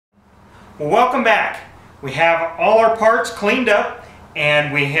Well, welcome back. We have all our parts cleaned up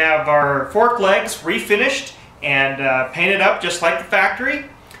and we have our fork legs refinished and painted up just like the factory,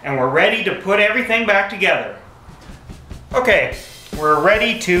 and we're ready to put everything back together. Okay, we're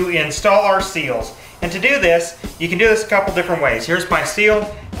ready to install our seals. And to do this, you can do this a couple different ways. Here's my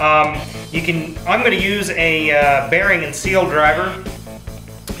seal. I'm going to use a bearing and seal driver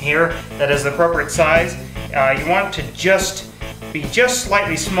here that is the appropriate size. You want it to be just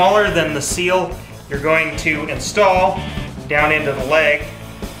slightly smaller than the seal you're going to install down into the leg.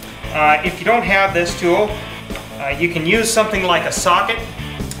 If you don't have this tool, you can use something like a socket.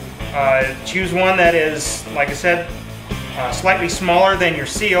 Choose one that is, like I said, slightly smaller than your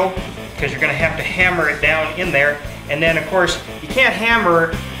seal, because you're going to have to hammer it down in there. And then of course you can't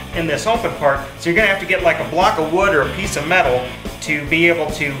hammer in this open part, so you're going to have to get like a block of wood or a piece of metal to be able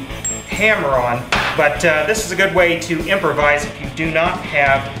to hammer on. But this is a good way to improvise if you do not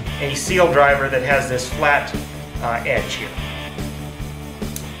have a seal driver that has this flat edge here.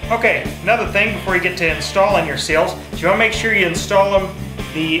 Okay, another thing before you get to installing your seals, you want to make sure you install them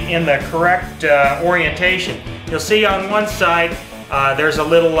in the correct orientation. You'll see on one side there's a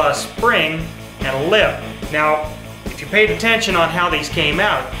little spring and a lip. Now, if you paid attention on how these came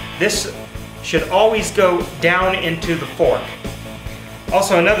out, this should always go down into the fork.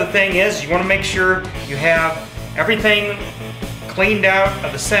 Also, another thing is you want to make sure you have everything cleaned out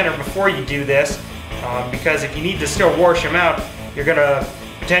of the center before you do this, because if you need to still wash them out, you're going to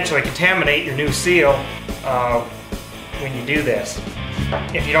potentially contaminate your new seal when you do this,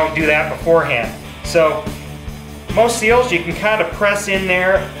 if you don't do that beforehand. So most seals you can kind of press in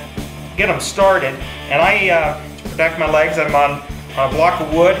there, get them started, and to protect my legs, I'm on a block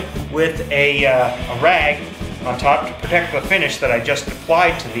of wood with a rag on top to protect the finish that I just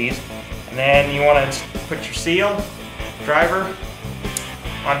applied to these. And then you want to put your seal driver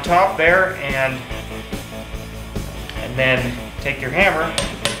on top there, and then take your hammer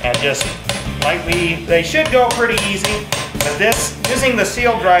and just lightly, they should go pretty easy, but this, using the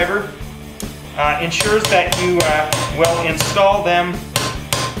seal driver, ensures that you will install them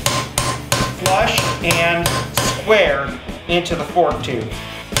flush and square into the fork tube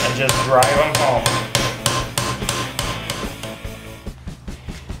and just drive them home.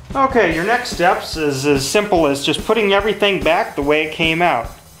 Okay, your next steps is as simple as just putting everything back the way it came out.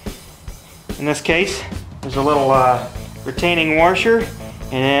 In this case, there's a little retaining washer,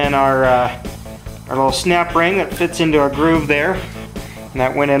 and then our little snap ring that fits into a groove there, and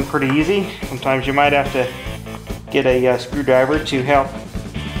that went in pretty easy. Sometimes you might have to get a screwdriver to help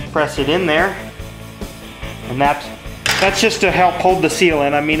press it in there, and that's just to help hold the seal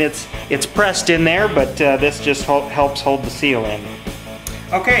in. I mean, it's pressed in there, but this just helps hold the seal in.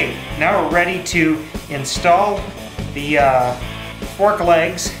 Okay, now we're ready to install the fork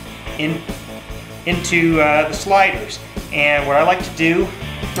legs into the sliders. And what I like to do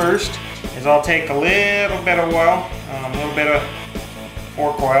first is I'll take a little bit of oil, a little bit of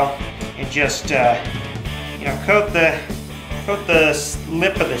fork oil, and just coat the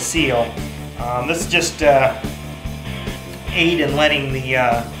lip of the seal. This is just aid in letting the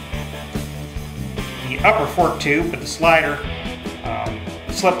upper fork tube with the slider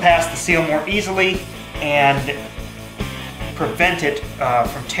slip past the seal more easily and prevent it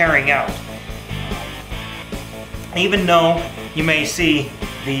from tearing out. Even though you may see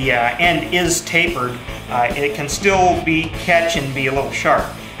the end is tapered, it can still catch and be a little sharp.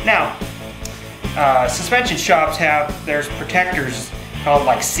 Now, suspension shops there's protectors called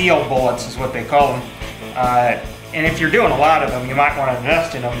like seal bullets is what they call them. And if you're doing a lot of them, you might want to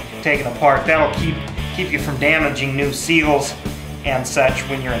invest in them, taking them apart. That'll keep you from damaging new seals and such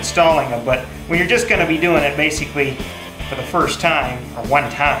when you're installing them. But when you're just going to be doing it basically for the first time, or one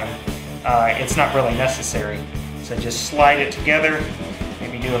time, it's not really necessary. So just slide it together,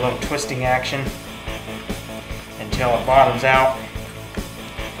 maybe do a little twisting action until it bottoms out.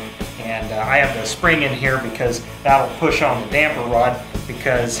 And I have the spring in here because that'll push on the damper rod,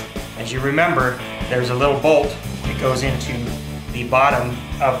 because as you remember, there's a little bolt that goes into the bottom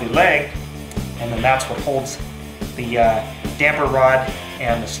of the leg, and then that's what holds the damper rod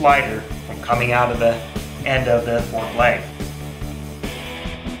and the slider from coming out of the end of the fork leg.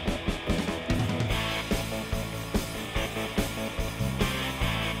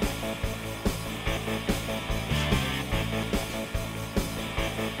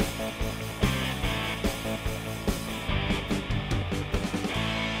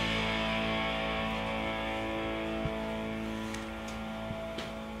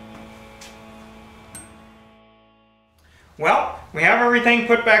 Well, we have everything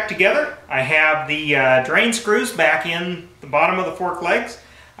put back together. I have the drain screws back in the bottom of the fork legs.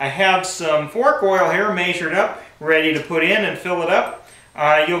 I have some fork oil here measured up, ready to put in and fill it up.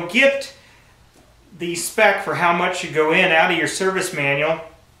 You'll get the spec for how much should go in out of your service manual.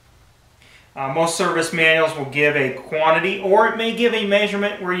 Most service manuals will give a quantity, or it may give a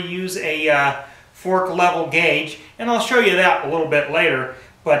measurement where you use a fork level gauge, and I'll show you that a little bit later.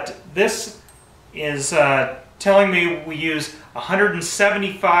 But this is telling me we use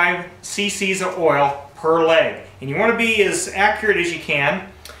 175 cc's of oil per leg, and you want to be as accurate as you can.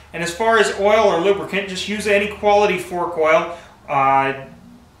 And as far as oil or lubricant, just use any quality fork oil.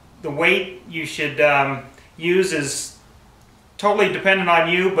 The weight you should use is totally dependent on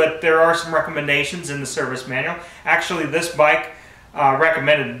you, but there are some recommendations in the service manual. Actually, this bike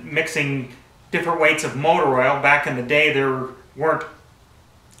recommended mixing different weights of motor oil. Back in the day, there weren't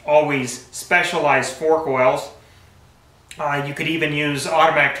always specialized fork oils. You could even use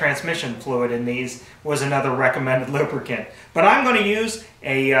automatic transmission fluid in these, was another recommended lubricant. But I'm going to use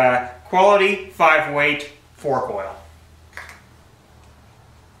a quality 5-weight fork oil.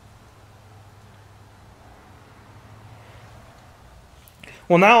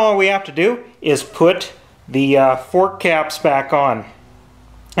 Well, now all we have to do is put the fork caps back on.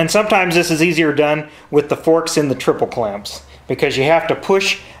 And sometimes this is easier done with the forks in the triple clamps, because you have to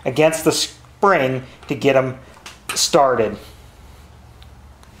push against the spring to get them started.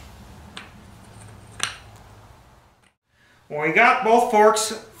 Well, we got both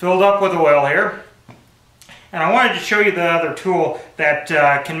forks filled up with oil here, and I wanted to show you the other tool that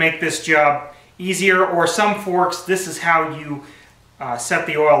can make this job easier. Or some forks, this is how you set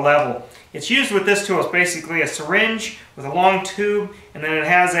the oil level. It's used with this tool. It's basically a syringe with a long tube, and then it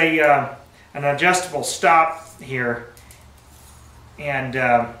has an adjustable stop here. And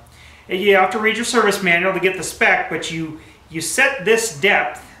you have to read your service manual to get the spec, but you set this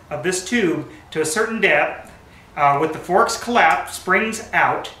depth of this tube to a certain depth with the forks collapsed, springs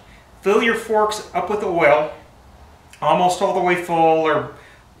out. Fill your forks up with oil, almost all the way full or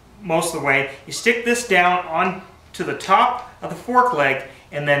most of the way. You stick this down on to the top of the fork leg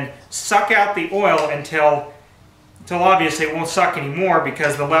and then suck out the oil until obviously it won't suck anymore,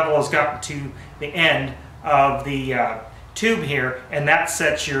 because the level has gotten to the end of the tube here, and that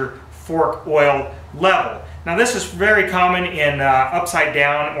sets your fork oil level. Now, this is very common in upside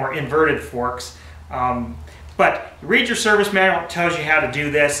down or inverted forks, but read your service manual. It tells you how to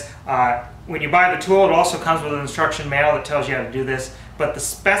do this. When you buy the tool, it also comes with an instruction manual that tells you how to do this, but the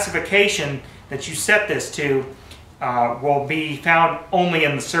specification that you set this to will be found only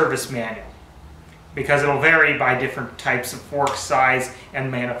in the service manual, because it'll vary by different types of fork size and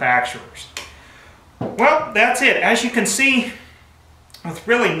manufacturers. Well, that's it. As you can see, with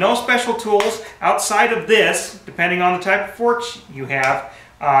really no special tools outside of this, depending on the type of forks you have,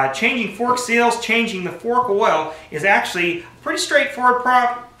 changing fork seals, changing the fork oil is actually a pretty straightforward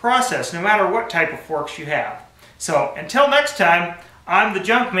process, no matter what type of forks you have. So until next time, I'm the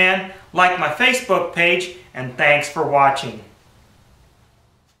Junk Man. Like my Facebook page, and thanks for watching.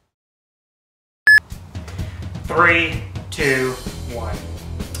 3, 2, 1.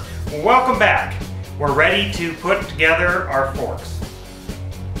 Well, welcome back. We're ready to put together our forks.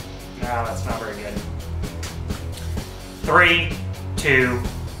 No, that's not very good. 3, 2,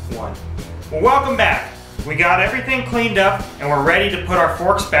 1. Well, welcome back. We got everything cleaned up, and we're ready to put our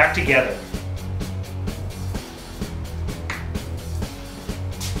forks back together.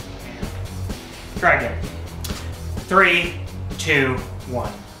 Try again. 3, 2,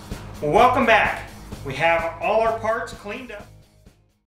 1. Well, welcome back. We have all our parts cleaned up.